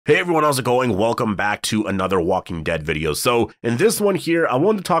Hey everyone, how's it going? Welcome back to another Walking Dead video. So in this one here, I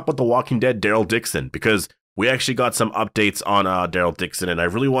wanted to talk about the Walking Dead Daryl Dixon because we actually got some updates on Daryl Dixon, and I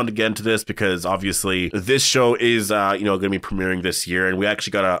really wanted to get into this because obviously this show is going to be premiering this year, and we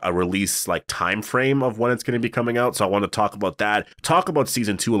actually got a release like time frame of when it's going to be coming out. So I want to talk about that, talk about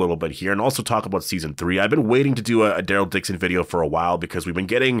season 2 a little bit here, and also talk about season 3. I've been waiting to do a Daryl Dixon video for a while because we've been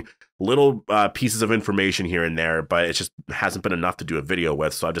getting little pieces of information here and there, but it just hasn't been enough to do a video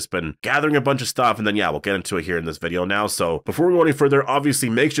with. So I've just been gathering a bunch of stuff, and then yeah, we'll get into it here in this video now. So before we go any further, obviously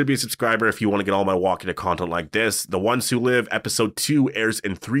make sure to be a subscriber if you want to get all my Walking Dead content like this. The Ones Who Live episode 2 airs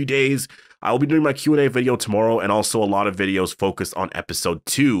in 3 days. I will be doing my Q&A video tomorrow, and also a lot of videos focused on episode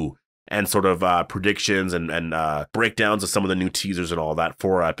 2 and sort of predictions and breakdowns of some of the new teasers and all that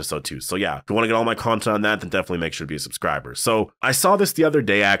for episode 2. So yeah, if you want to get all my content on that, then definitely make sure to be a subscriber. So I saw this the other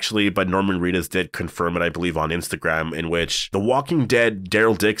day actually, but Norman Reedus did confirm it, I believe, on Instagram, in which The Walking Dead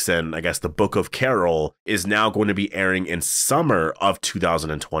Daryl Dixon, I guess the Book of Carol, is now going to be airing in summer of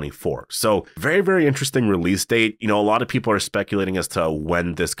 2024. So very, very interesting release date. You know, a lot of people are speculating as to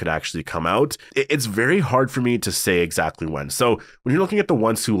when this could actually come out. It's very hard for me to say exactly when. So when you're looking at The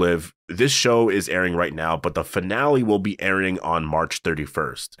Ones Who Live, this show is airing right now, but the finale will be airing on March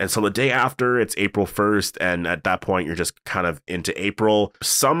 31st. And so the day after, it's April 1st, and at that point, you're just kind of into April.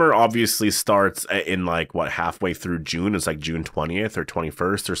 Summer obviously starts in like, what, halfway through June? It's like June 20th or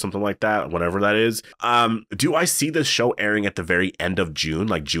 21st or something like that, whatever that is. Do I see this show airing at the very end of June,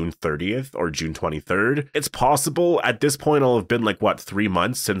 like June 30th or June 23rd? It's possible. At this point, it'll have been like, what, 3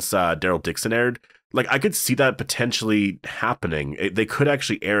 months since Daryl Dixon aired? Like, I could see that potentially happening. They could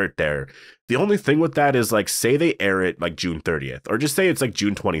actually air it there. The only thing with that is, like, say they air it like June 30th, or just say it's like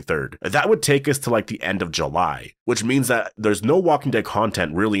June 23rd. That would take us to like the end of July, which means that there's no Walking Dead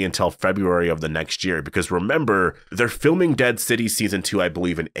content really until February of the next year. Because remember, they're filming Dead City season 2, I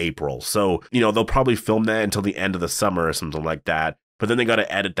believe, in April. So, you know, they'll probably film that until the end of the summer or something like that. But then they got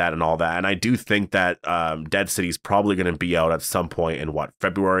to edit that and all that. And I do think that Dead City is probably going to be out at some point in, what,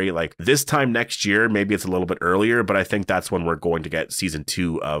 February? Like this time next year, maybe it's a little bit earlier, but I think that's when we're going to get season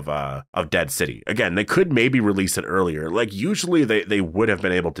 2 of Dead City. Again, they could maybe release it earlier. Like usually they would have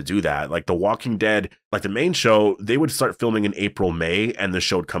been able to do that. Like The Walking Dead, like the main show, they would start filming in April, May, and the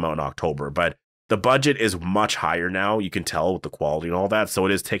show would come out in October. But the budget is much higher now, you can tell with the quality and all that, so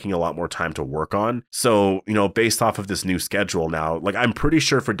it is taking a lot more time to work on. So, you know, based off of this new schedule now, like I'm pretty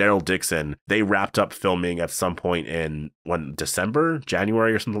sure for Daryl Dixon, they wrapped up filming at some point in, when, December,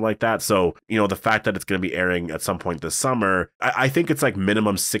 January or something like that. So, you know, the fact that it's going to be airing at some point this summer, I think it's like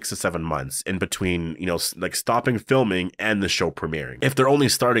minimum 6 to 7 months in between, you know, like stopping filming and the show premiering. If they're only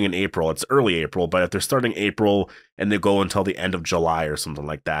starting in April, it's early April, but if they're starting April and they go until the end of July or something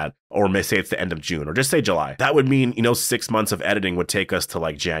like that, or may say it's the end of June, or just say July, that would mean, you know, 6 months of editing would take us to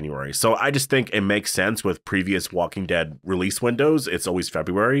like January. So I just think it makes sense with previous Walking Dead release windows. It's always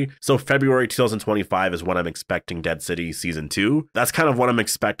February. So February 2025 is when I'm expecting Dead City season 2. That's kind of what I'm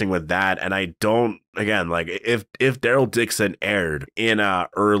expecting with that. And I don't, again, like if Daryl Dixon aired in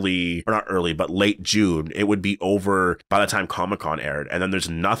early, or not early, but late June, it would be over by the time Comic-Con aired. And then there's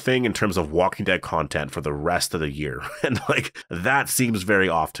nothing in terms of Walking Dead content for the rest of the year. And like, that seems very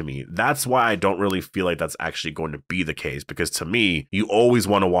off to me. That's why I don't really feel like that's actually going to be the case, because to me, you always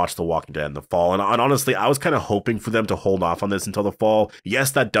want to watch The Walking Dead in the fall. And honestly, I was kind of hoping for them to hold off on this until the fall.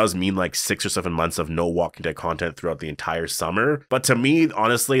 Yes, that does mean like 6 or 7 months of no Walking Dead content throughout the entire summer. But to me,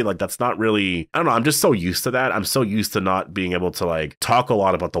 honestly, like that's not really, I don't know, I'm just so used to that. I'm so used to not being able to like talk a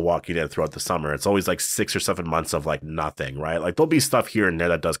lot about The Walking Dead throughout the summer. It's always like 6 or 7 months of like nothing, right? Like there'll be stuff here and there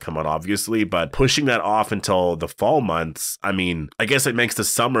that does come out, obviously, but pushing that off until the fall months, I mean, I guess it makes the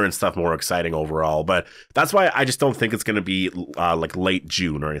summer and stuff more exciting overall, but that's why I just don't think it's going to be like late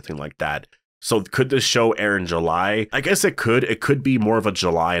June or anything like that. So could this show air in July? I guess it could. It could be more of a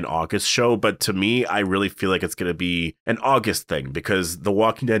July and August show, but to me, I really feel like it's going to be an August thing, because The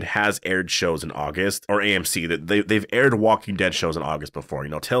Walking Dead has aired shows in August, or AMC, that they've aired Walking Dead shows in August before. You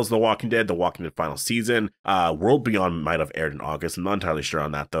know, Tales of the Walking Dead final season, World Beyond might have aired in August. I'm not entirely sure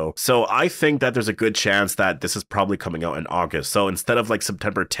on that though. So I think that there's a good chance that this is probably coming out in August. So instead of like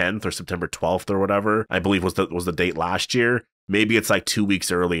September 10th or September 12th or whatever, I believe was the date last year, maybe it's like 2 weeks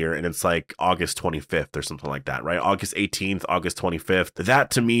earlier and it's like August 25th or something like that, right? August 18th, August 25th.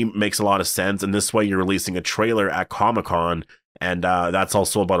 That to me makes a lot of sense. And this way you're releasing a trailer at Comic-Con, and that's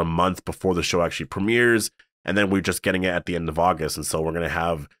also about a month before the show actually premieres. And then we're just getting it at the end of August. And so we're going to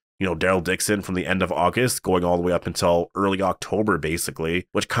have, you know, Daryl Dixon from the end of August going all the way up until early October, basically,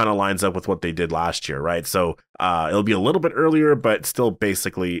 which kind of lines up with what they did last year, right? So it'll be a little bit earlier, but still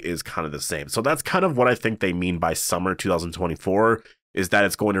basically is kind of the same. So that's kind of what I think they mean by summer 2024. is that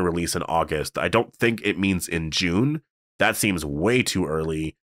it's going to release in August. I don't think it means in June. That seems way too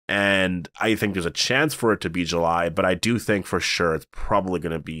early. And I think there's a chance for it to be July, but I do think for sure it's probably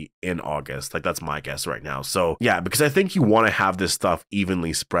going to be in August. Like, that's my guess right now. So yeah, because I think you want to have this stuff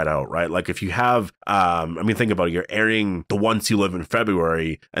evenly spread out, right? Like if you have, I mean, think about it. You're airing The Once You Live in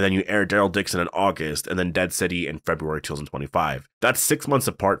February, and then you air Daryl Dixon in August, and then Dead City in February 2025. That's 6 months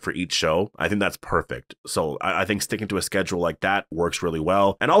apart for each show. I think that's perfect. So I think sticking to a schedule like that works really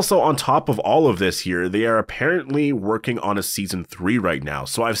well. And also on top of all of this here, they are apparently working on a season 3 right now.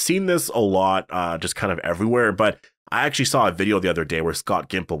 So I've seen this a lot, just kind of everywhere, but I actually saw a video the other day where Scott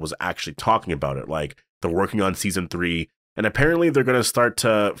Gimple was actually talking about it. Like, they're working on season 3, and apparently they're going to start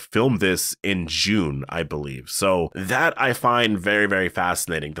to film this in June, I believe. So that I find very, very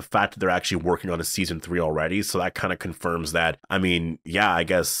fascinating. The fact that they're actually working on a season 3 already. So that kind of confirms that, I mean, yeah, I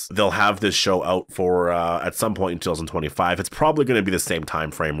guess they'll have this show out for at some point in 2025. It's probably going to be the same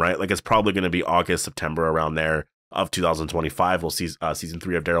time frame, right? Like, it's probably going to be August, September, around there of 2025. We'll see season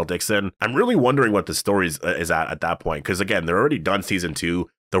 3 of Daryl Dixon. I'm really wondering what the story is at that point, because again, they're already done season 2.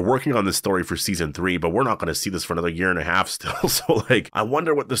 They're working on this story for season 3, but we're not going to see this for another year and a half still. So like, I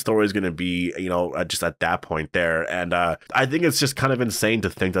wonder what the story is going to be, you know, just at that point there. And I think it's just kind of insane to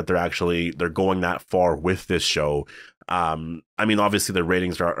think that they're going that far with this show. I mean, obviously the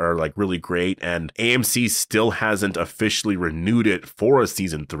ratings are like really great, and AMC still hasn't officially renewed it for a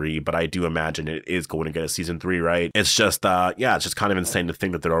season 3, but I do imagine it is going to get a season 3, right? It's just, yeah, it's just kind of insane to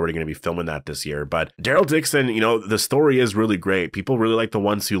think that they're already going to be filming that this year. But Daryl Dixon, you know, the story is really great. People really like The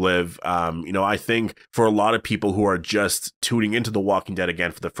Once You Live. You know, I think for a lot of people who are just tuning into The Walking Dead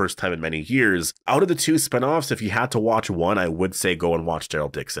again for the first time in many years, out of the 2 spinoffs, if you had to watch one, I would say go and watch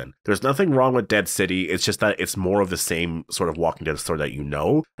Daryl Dixon. There's nothing wrong with Dead City. It's just that it's more of the same sort of Walking Dead story that you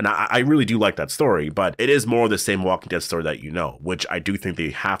know. And I really do like that story, but it is more of the same Walking Dead story that you know, which I do think they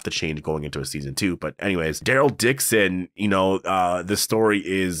have to change going into a season 2. But anyways, Daryl Dixon, you know, the story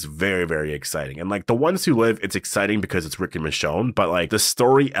is very, very exciting. And like The Ones Who Live, it's exciting because it's Rick and Michonne, but like the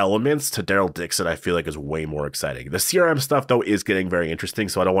story elements to Daryl Dixon, I feel like is way more exciting. The CRM stuff though is getting very interesting,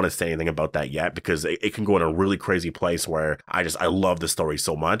 so I don't want to say anything about that yet because it can go in a really crazy place where I love the story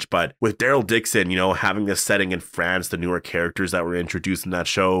so much. But with Daryl Dixon, you know, having this setting in France, the newer characters that were introduced in that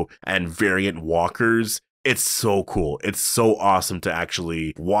show, and variant walkers, it's so cool. It's so awesome to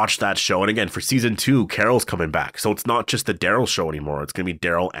actually watch that show. And again, for season 2, Carol's coming back. So it's not just the Daryl show anymore. It's going to be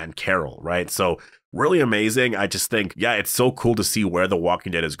Daryl and Carol, right? So really amazing. I just think, yeah, it's so cool to see where The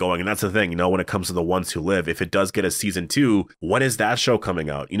Walking Dead is going. And that's the thing, you know, when it comes to The Ones Who Live, if it does get a season 2, when is that show coming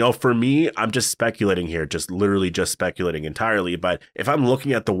out? You know, for me, I'm just speculating here, just literally just speculating entirely. But if I'm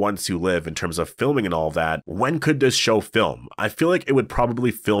looking at The Ones Who Live in terms of filming and all of that, when could this show film? I feel like it would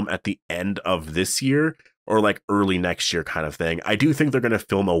probably film at the end of this year, or like early next year kind of thing. I do think they're going to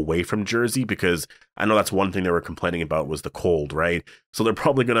film away from Jersey because I know that's one thing they were complaining about was the cold, right? So they're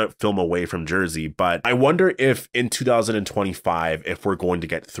probably going to film away from Jersey, but I wonder if in 2025, if we're going to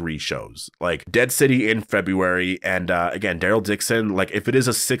get 3 shows, like Dead City in February. And again, Daryl Dixon, like if it is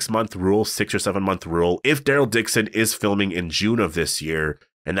a 6-month rule, 6 or 7 month rule, if Daryl Dixon is filming in June of this year,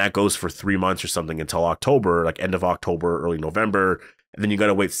 and that goes for 3 months or something until October, like end of October, early November, and then you got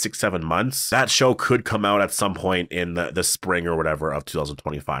to wait 6-7 months, that show could come out at some point in the spring or whatever of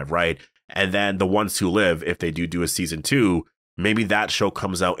 2025, right? And then The Ones Who Live, if they do a season 2, maybe that show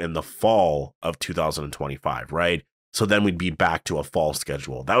comes out in the fall of 2025, right? So then we'd be back to a fall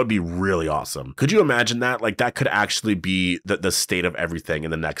schedule. That would be really awesome. Could you imagine that? Like that could actually be the state of everything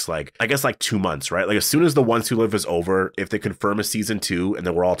in the next, like, I guess like 2 months, right? Like as soon as The Ones Who Live is over, if they confirm a season 2 and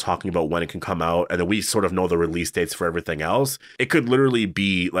then we're all talking about when it can come out and then we sort of know the release dates for everything else, it could literally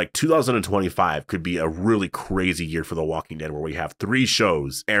be like 2025 could be a really crazy year for The Walking Dead where we have 3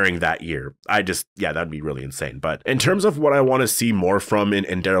 shows airing that year. Yeah, that'd be really insane. But in terms of what I want to see more from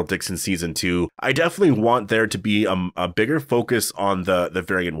in Daryl Dixon season 2, I definitely want there to be a bigger focus on the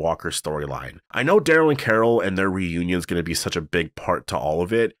variant Walker storyline. I know Daryl and Carol and their reunion is going to be such a big part to all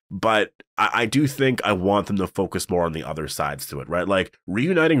of it, but I do think I want them to focus more on the other sides to it, right? Like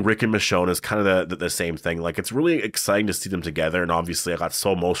reuniting Rick and Michonne is kind of the same thing. Like it's really exciting to see them together. And obviously I got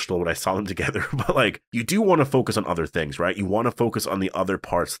so emotional when I saw them together, but like you do want to focus on other things, right? You want to focus on the other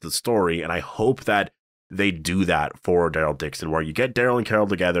parts of the story. And I hope that they do that for Daryl Dixon, where you get Daryl and Carol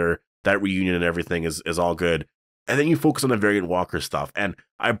together, that reunion and everything is all good. And then you focus on the variant Walker stuff. And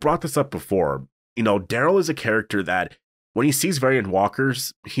I brought this up before. You know, Daryl is a character that when he sees variant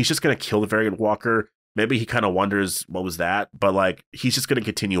walkers, he's just going to kill the variant walker. Maybe he kind of wonders what was that, but like he's just going to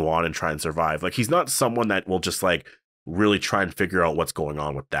continue on and try and survive. Like he's not someone that will just like really try and figure out what's going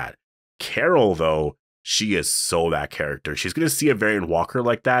on with that. Carol, though, she is so that character. She's going to see a variant walker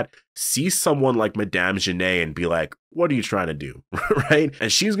like that, see someone like Madame Genet and be like, what are you trying to do? Right?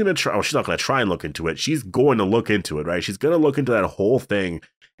 And she's going to try, well, she's not going to try and look into it. She's going to look into it, right? She's going to look into that whole thing.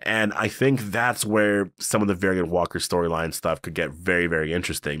 And I think that's where some of the variant walker storyline stuff could get very, very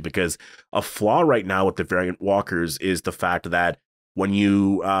interesting, because a flaw right now with the variant walkers is the fact that when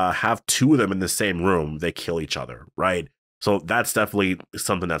you have two of them in the same room, they kill each other, right? So that's definitely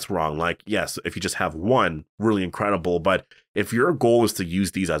something that's wrong. Like, yes, if you just have one, really incredible. But if your goal is to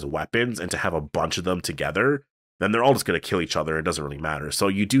use these as weapons and to have a bunch of them together, then they're all just going to kill each other. It doesn't really matter. So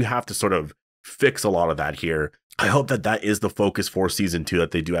you do have to sort of fix a lot of that here. I hope that that is the focus for season 2,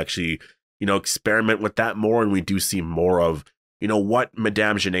 that they do actually, you know, experiment with that more. And we do see more of, you know, what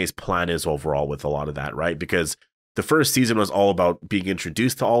Madame Genet's plan is overall with a lot of that, right? Because the first season was all about being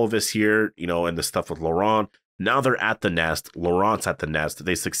introduced to all of this here, you know, and the stuff with Laurent. Now they're at the nest. Laurent's at the nest.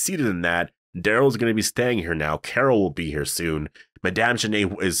 They succeeded in that. Daryl's going to be staying here now. Carol will be here soon. Madame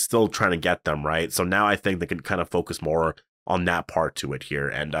Genet is still trying to get them, right? So now I think they can kind of focus more on that part to it here.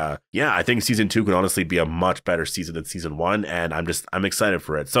 And yeah, I think season 2 could honestly be a much better season than season 1. And I'm excited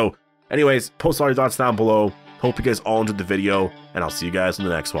for it. So anyways, post all your thoughts down below. Hope you guys all enjoyed the video, and I'll see you guys in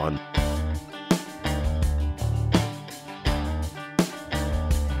the next one.